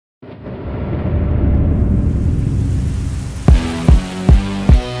Alright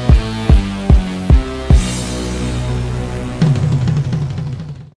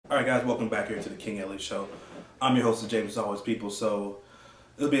guys, welcome back here to the King Ellie Show. I'm your host, James, as always, people, so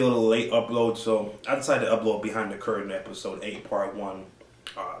it'll be a little late upload, so I decided to upload Behind the Curtain episode 8, part 1,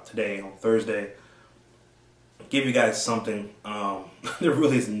 today on Thursday. Give you guys something. There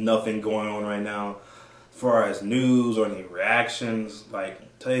really is nothing going on right now as far as news or any reactions.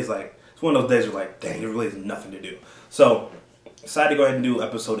 Like, today's like, it's one of those days where like, dang, there really is nothing to do. So, decided to go ahead and do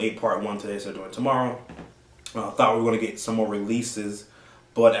episode 8, part 1 today, so doing tomorrow. Thought we were going to get some more releases.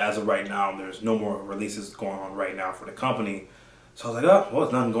 But as of right now, there's no more releases going on right now for the company. So I was like, oh, well,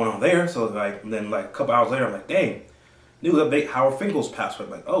 there's nothing going on there. So like, and then like a couple hours later, I'm like, dang, news update, Howard Finkel's passed away.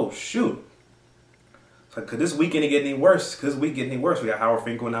 I'm like, oh, shoot. It's like, could this weekend get any worse? Could this week get any worse? We got Howard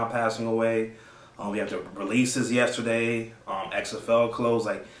Finkel now passing away. We have the releases yesterday. XFL closed.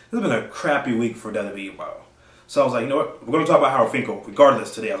 Like, this has been a crappy week for WWE. Wow. So I was like, you know what? We're going to talk about Howard Finkel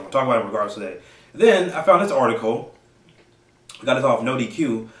regardless today. I was going to talk about it regardless today. Then I found this article. We got it off No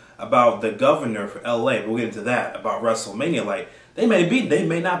DQ about the governor for LA. We'll get into that about WrestleMania. Like, they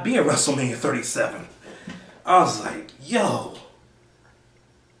may not be at WrestleMania 37. I was like, yo,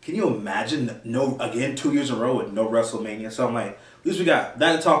 can you imagine? No, again, 2 years in a row with no WrestleMania. So I'm like, at least we got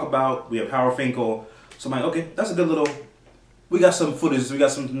that to talk about. We have Howard Finkel. So I'm like, okay, that's a good little. We got some footage. We got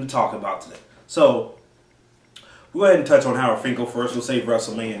something to talk about today. So we'll go ahead and touch on Howard Finkel first. We'll save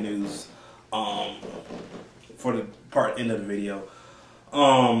WrestleMania news for the end of the video.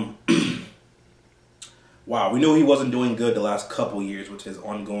 Wow, we knew he wasn't doing good the last couple years with his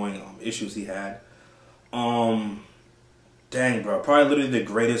ongoing issues he had. Dang, bro, probably literally the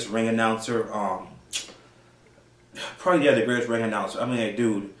greatest ring announcer. Probably, yeah, the greatest ring announcer. I mean, hey,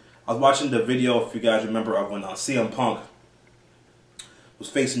 dude, I was watching the video, if you guys remember, of when CM Punk was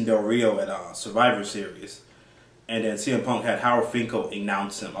facing Del Rio at Survivor Series. And then CM Punk had Howard Finkel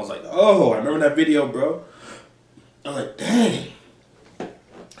announce him. I was like, oh, I remember that video, bro. I was like, dang,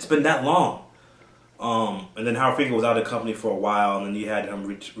 it's been that long. And then Howard Finkel was out of the company for a while, and then you had him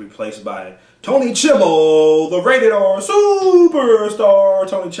replaced by Tony Chimmel, the rated R superstar.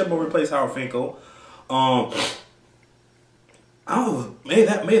 Tony Chimmel replaced Howard Finkel. I don't know, maybe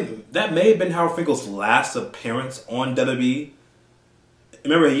that may have been Howard Finkel's last appearance on WWE.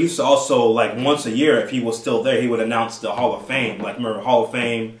 Remember, he used to also, like, once a year, if he was still there, he would announce the Hall of Fame. Like, remember, Hall of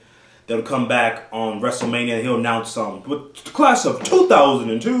Fame. They'll come back on WrestleMania and he'll announce with class of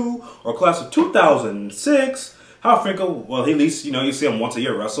 2002 or class of 2006. Howard Finkel, well, at least, you know, you see him once a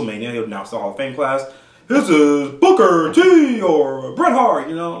year at WrestleMania. He'll announce the Hall of Fame class. This is Booker T or Bret Hart,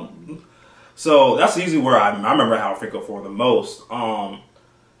 you know. So that's usually where I remember Howard Finkel for the most.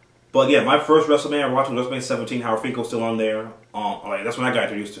 But yeah, my first WrestleMania I watched was WrestleMania 17. Howard Finkel still on there. Like, that's when I got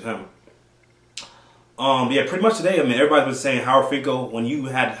introduced to him. Yeah, pretty much today, I mean, everybody's been saying Howard Finkel, when you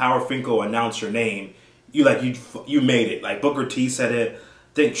had Howard Finkel announce your name, you made it. Like, Booker T said it.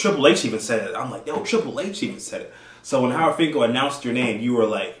 I think Triple H even said it. I'm like, yo, Triple H even said it. So when Howard Finkel announced your name, you were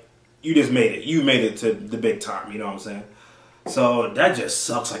like, you just made it. You made it to the big time, you know what I'm saying? So that just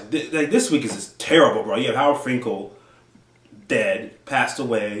sucks. Like this week is just terrible, bro. You have Howard Finkel dead, passed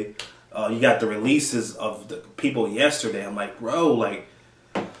away. You got the releases of the people yesterday. I'm like, bro, like,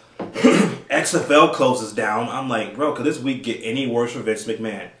 XFL closes down. I'm like, bro, could this week get any worse for Vince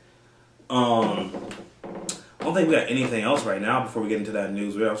McMahon? I don't think we got anything else right now before we get into that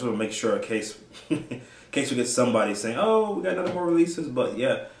news. We also want to make sure in case we get somebody saying, oh, we got none more releases. But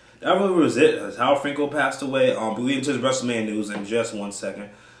yeah, that really was it. Howard Finkel passed away. We'll get into the WrestleMania news in just 1 second.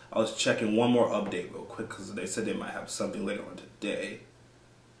 I was checking one more update real quick because they said they might have something later on today.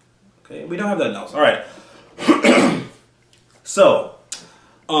 Okay, we don't have that else. All right. So,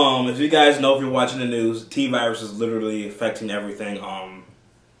 if you guys know, if you're watching the news, T-virus is literally affecting everything.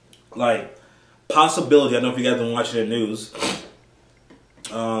 Like, possibility, I don't know if you guys have been watching the news.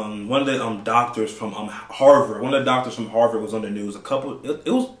 One of the doctors from Harvard, one of the doctors from Harvard was on the news.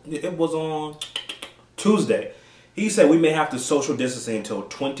 It was on Tuesday. He said we may have to social distancing until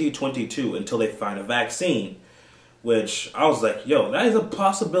 2022 until they find a vaccine. Which I was like, yo, that is a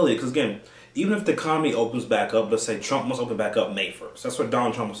possibility. Because again, even if the economy opens back up, let's say Trump wants to open back up May 1st. That's what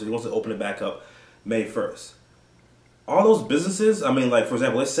Donald Trump said. He wants to open it back up May 1st. All those businesses, I mean, like, for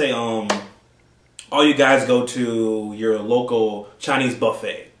example, let's say all you guys go to your local Chinese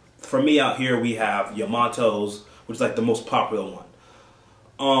buffet. For me out here, we have Yamato's, which is like the most popular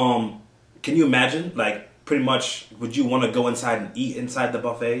one. Can you imagine, like, pretty much, would you want to go inside and eat inside the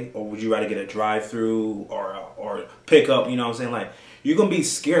buffet? Or would you rather get a drive-through or pick up, you know what I'm saying? Like, you're going to be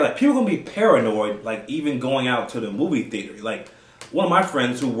scared. Like, people are going to be paranoid, like, even going out to the movie theater. Like, one of my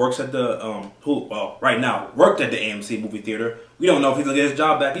friends who works at the right now worked at the AMC movie theater. We don't know if he's gonna get his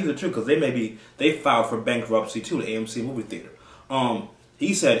job back either, too, because they filed for bankruptcy too. The AMC movie theater.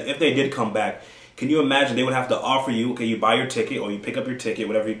 He said if they did come back, can you imagine they would have to offer you? Okay, you buy your ticket or you pick up your ticket,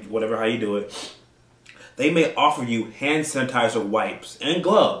 whatever how you do it. They may offer you hand sanitizer wipes and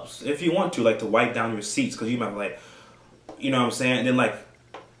gloves if you want to, like to wipe down your seats, because you might be like, you know what I'm saying? And then like,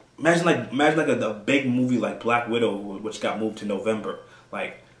 imagine a big movie like Black Widow, which got moved to November.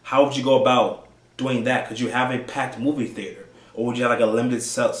 Like, how would you go about doing that? Could you have a packed movie theater, or would you have like a limited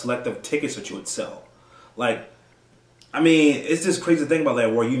selective tickets that you would sell? Like, I mean, it's just crazy to think about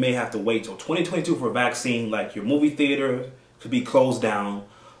that, where you may have to wait till 2022 for a vaccine. Like, your movie theater could be closed down.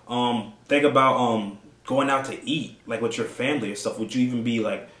 Think about going out to eat, like with your family and stuff. Would you even be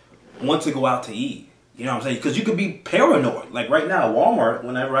like, want to go out to eat? You know what I'm saying? Because you could be paranoid. Like right now, Walmart,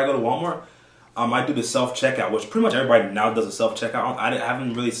 whenever I go to Walmart, I do the self-checkout, which pretty much everybody now does a self-checkout. I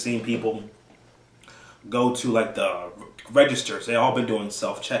haven't really seen people go to like the registers. They all been doing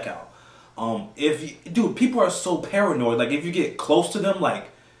self-checkout. Dude, people are so paranoid. Like if you get close to them, like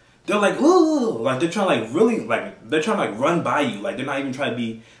they're like, ooh, like they're trying to like really, like they're trying to like run by you. Like they're not even trying to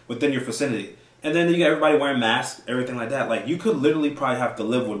be within your vicinity. And then you got everybody wearing masks, everything like that. Like you could literally probably have to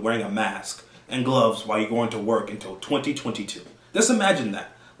live with wearing a mask and gloves while you're going to work until 2022. Just imagine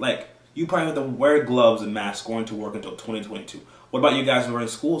that. Like you probably have to wear gloves and masks going to work until 2022. What about you guys who are in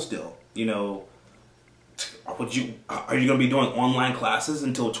school still? You know, are you going to be doing online classes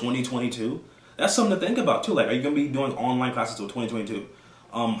until 2022? That's something to think about too. Like, are you going to be doing online classes until 2022?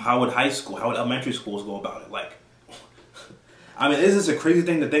 How would high school, how would elementary schools go about it? Like, I mean, this is a crazy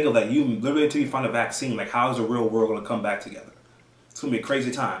thing to think of. Like, you literally until you find a vaccine, like, how is the real world going to come back together? It's going to be a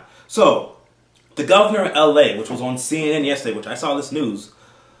crazy time. So, the governor of LA, which was on CNN yesterday, which I saw this news,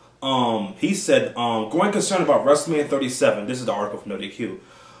 he said, growing concern about WrestleMania 37. This is the article from WQ.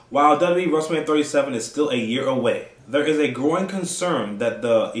 While WrestleMania 37 is still a year away, there is a growing concern that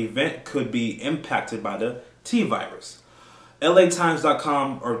the event could be impacted by the T-virus.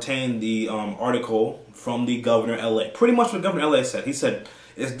 LATimes.com obtained the article from the governor of LA. Pretty much what Governor LA said. He said,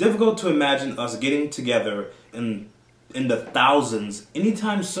 it's difficult to imagine us getting together in the thousands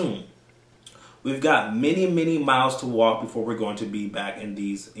anytime soon. We've got many, many miles to walk before we're going to be back in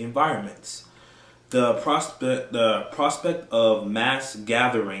these environments. The prospect of mass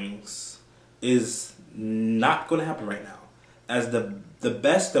gatherings is not going to happen right now. As the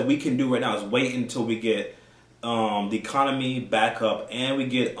best that we can do right now is wait until we get the economy back up and we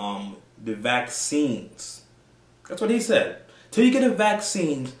get the vaccines. That's what he said. Till you get a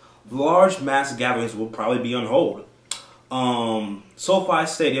vaccine, large mass gatherings will probably be on hold. SoFi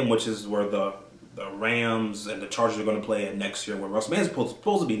Stadium, which is where the Rams and the Chargers are going to play next year, where WrestleMania is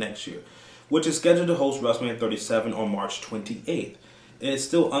supposed to be next year, which is scheduled to host WrestleMania 37 on March 28th. It's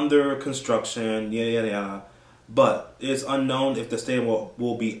still under construction, but it's unknown if the stadium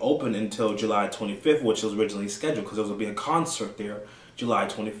will be open until July 25th, which was originally scheduled, because there will be a concert there July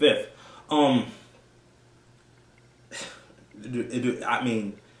 25th. I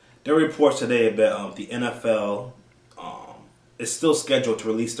mean, there are reports today about the NFL is still scheduled to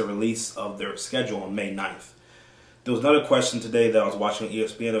release of their schedule on May 9th. There was another question today that I was watching on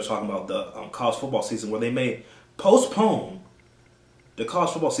ESPN. They were talking about the college football season, where they may postpone the college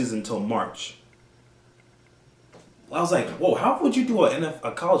football season until March. I was like, whoa, how would you do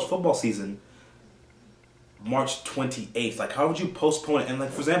a college football season March 28th? Like, how would you postpone it? And, like,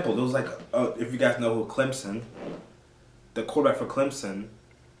 for example, there was, like, if you guys know who Clemson, the quarterback for Clemson,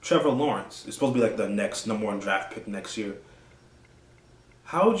 Trevor Lawrence, is supposed to be, like, the next #1 draft pick next year.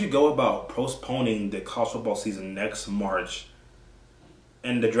 How would you go about postponing the college football season next March,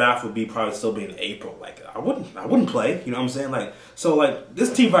 and the draft would be probably still be in April? Like, I wouldn't play. You know what I'm saying? Like, so like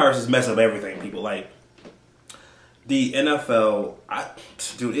this T-virus is messing up everything, people. Like the NFL,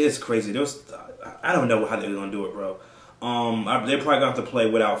 dude, it is crazy. I don't know how they're gonna do it, bro. They're probably gonna have to play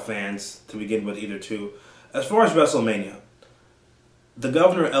without fans to begin with, either too. As far as WrestleMania, the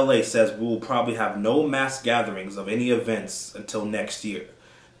governor of LA says we will probably have no mass gatherings of any events until next year.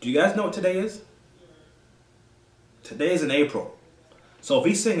 Do you guys know what today is? Today is in April. So if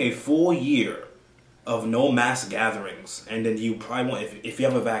he's saying a full year of no mass gatherings, and then you probably want, if you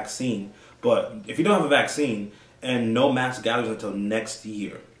have a vaccine, but if you don't have a vaccine, and no mass gatherings until next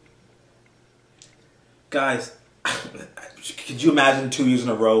year. Guys, could you imagine 2 years in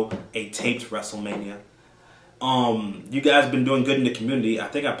a row, a taped WrestleMania? You guys been doing good in the community. I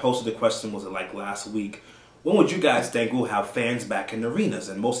think I posted the question, was it like last week? When would you guys think we'll have fans back in the arenas?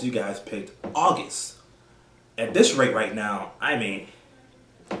 And most of you guys picked August. At this rate right now, I mean,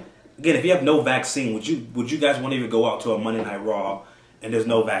 Again, if you have no vaccine, would you guys want to even go out to a Monday Night Raw and there's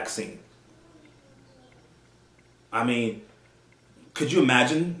no vaccine? I mean, could you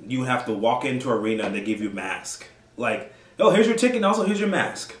imagine you have to walk into an arena and they give you a mask? Like, oh, here's your ticket and also here's your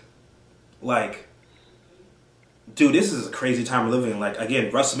mask. Like, dude, this is a crazy time we're living in. Like,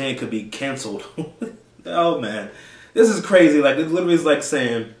 again, WrestleMania could be canceled. Oh, man. This is crazy. Like, it literally is like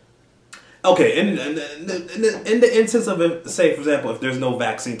saying, okay, in the instance of it, say, for example, if there's no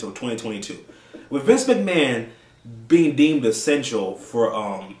vaccine till 2022, with Vince McMahon being deemed essential for,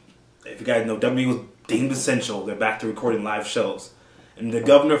 if you guys know, WWE was deemed essential. They're back to recording live shows. And the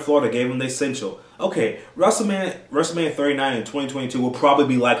governor of Florida gave them the essential. Okay, WrestleMania 39 in 2022 will probably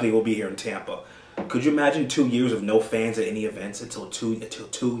be will be here in Tampa. Could you imagine 2 years of no fans at any events until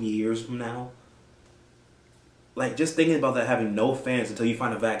 2 years from now? Like, just thinking about that, having no fans until you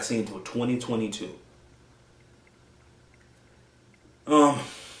find a vaccine until 2022.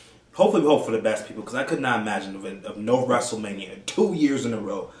 Hopefully we hope for the best, people, because I could not imagine of no WrestleMania 2 years in a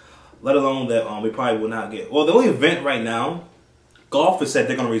row. Let alone that we probably will not get. Well, the only event right now, golf has said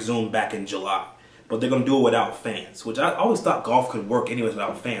they're going to resume back in July. But they're going to do it without fans. Which I always thought golf could work anyways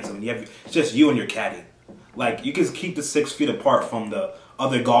without fans. I mean, it's just you and your caddy. Like, you can keep the 6 feet apart from the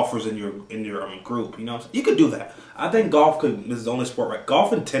other golfers in your group. You know, you could do that. I think golf this is the only sport, right?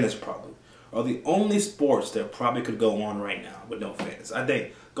 Golf and tennis probably are the only sports that probably could go on right now with no fans. I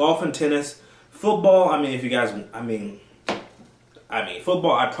think golf and tennis, football. I mean, if you guys, I mean,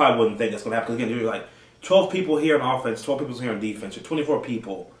 football. I probably wouldn't think that's going to happen. Again, you're like 12 people here on offense, 12 people here on defense, or 24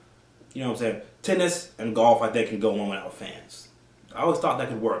 people. You know what I'm saying? Tennis and golf, I think, can go on without fans. I always thought that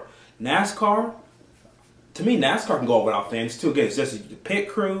could work. NASCAR, to me, NASCAR can go on without fans too. Again, it's just the pit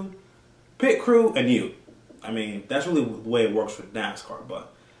crew, and you. I mean, that's really the way it works for NASCAR.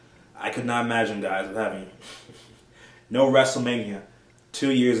 But I could not imagine, guys, of having no WrestleMania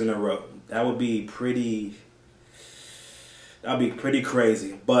 2 years in a row. That would be pretty. That'd be pretty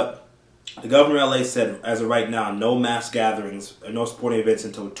crazy. But the governor of LA said, as of right now, no mass gatherings and no sporting events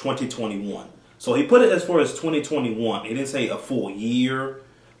until 2021. So he put it as far as 2021. He didn't say a full year,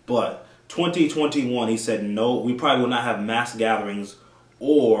 but 2021, he said no, we probably will not have mass gatherings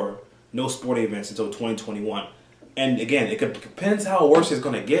or no sporting events until 2021. And again, it depends how worse it's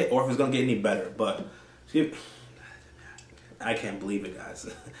going to get or if it's going to get any better. But I can't believe it, guys.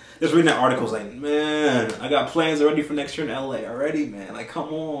 Just reading that article is like, man, I got plans already for next year in LA already, man. Like,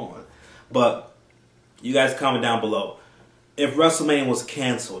 come on. But you guys comment down below. If WrestleMania was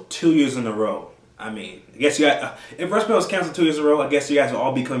canceled 2 years in a row, I mean, I guess if WrestleMania was canceled 2 years in a row, I guess you guys will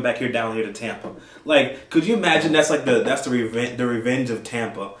all be coming back here down here to Tampa. Like, could you imagine that's like the revenge of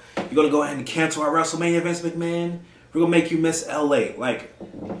Tampa? You're gonna go ahead and cancel our WrestleMania, Vince McMahon. We're gonna make you miss LA. Like,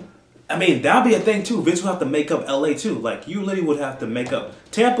 I mean, that'll be a thing too. Vince will have to make up LA too. Like, you literally would have to make up.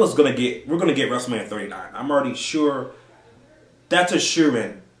 We're gonna get WrestleMania 39. I'm already sure. That's a sure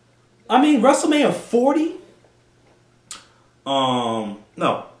in. I mean, WrestleMania 40? No,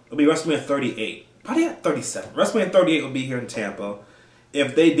 it'll be WrestleMania 38. Probably at 37. WrestleMania 38 will be here in Tampa.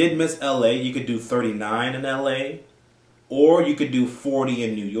 If they did miss LA, you could do 39 in LA, or you could do 40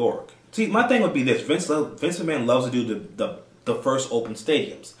 in New York. See, my thing would be this: Vince McMahon loves to do the first open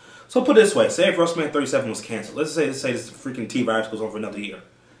stadiums. So put it this way: say if WrestleMania 37 was canceled, let's say this freaking T virus goes on for another year.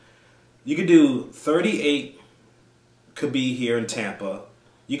 You could do 38, could be here in Tampa.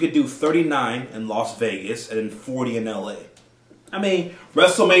 You could do 39 in Las Vegas and then 40 in LA. I mean,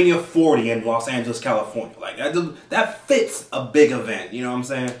 WrestleMania 40 in Los Angeles, California. Like, that fits a big event, you know what I'm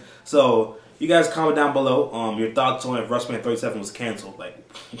saying? So, you guys comment down below your thoughts on if WrestleMania 37 was canceled. Like,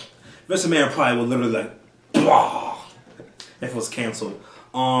 Vince McMahon probably would literally like, blah, if it was canceled.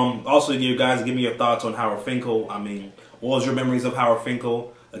 Also, you guys give me your thoughts on Howard Finkel. I mean, what was your memories of Howard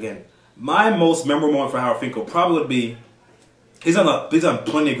Finkel? Again, my most memorable moment for Howard Finkel probably would be, he's done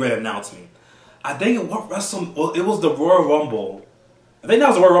plenty of great announcing. I think it was the Royal Rumble. I think that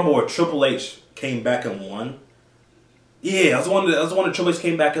was the Royal Rumble where Triple H came back and won. Yeah, that was the one that Triple H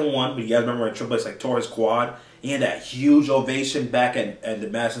came back and won. But you guys remember when Triple H like tore his quad? He had that huge ovation back at the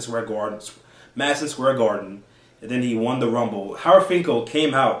Madison Square Garden. And then he won the Rumble. Howard Finkel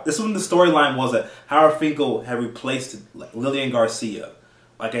came out. This is when the storyline was that Howard Finkel had replaced Lillian Garcia,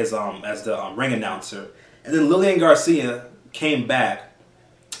 like as the ring announcer. And then Lillian Garcia came back.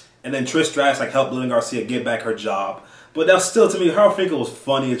 And then Trish Stratus helped Lillian Garcia get back her job. But that was still, to me, Howard Finkel was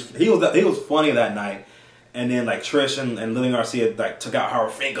funny. He was funny that night. And then Trish and Lillian Garcia took out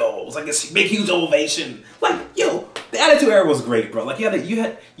Howard Finkel. It was like this big huge ovation. Like, yo, the Attitude Era was great, bro. Like you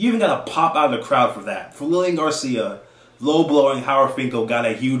even got to pop out of the crowd for that. For Lillian Garcia, low blowing Howard Finkel got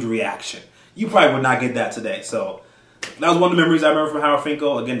a huge reaction. You probably would not get that today. So That was one of the memories I remember from Howard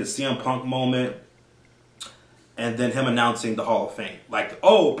Finkel. Again, the CM Punk moment. And then him announcing the Hall of Fame. Like,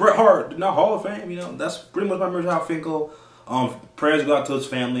 oh, Bret Hart, not Hall of Fame. You know, that's pretty much my memory of Howard Finkel. Prayers go out to his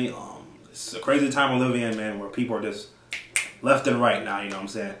family. It's a crazy time we're living in, man, where people are just left and right now, you know what I'm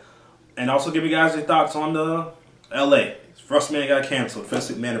saying? And also give you guys your thoughts on the LA. WrestleMania got canceled.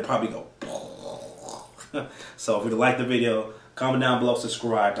 Vince McMahon would probably go. So if you like the video, comment down below,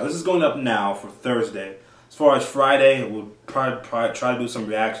 subscribe. Now this is going up now for Thursday. As far as Friday, we'll probably try to do some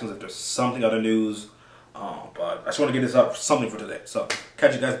reactions if there's something other news. But I just want to get this up something for today. So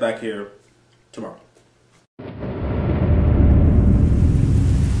catch you guys back here tomorrow.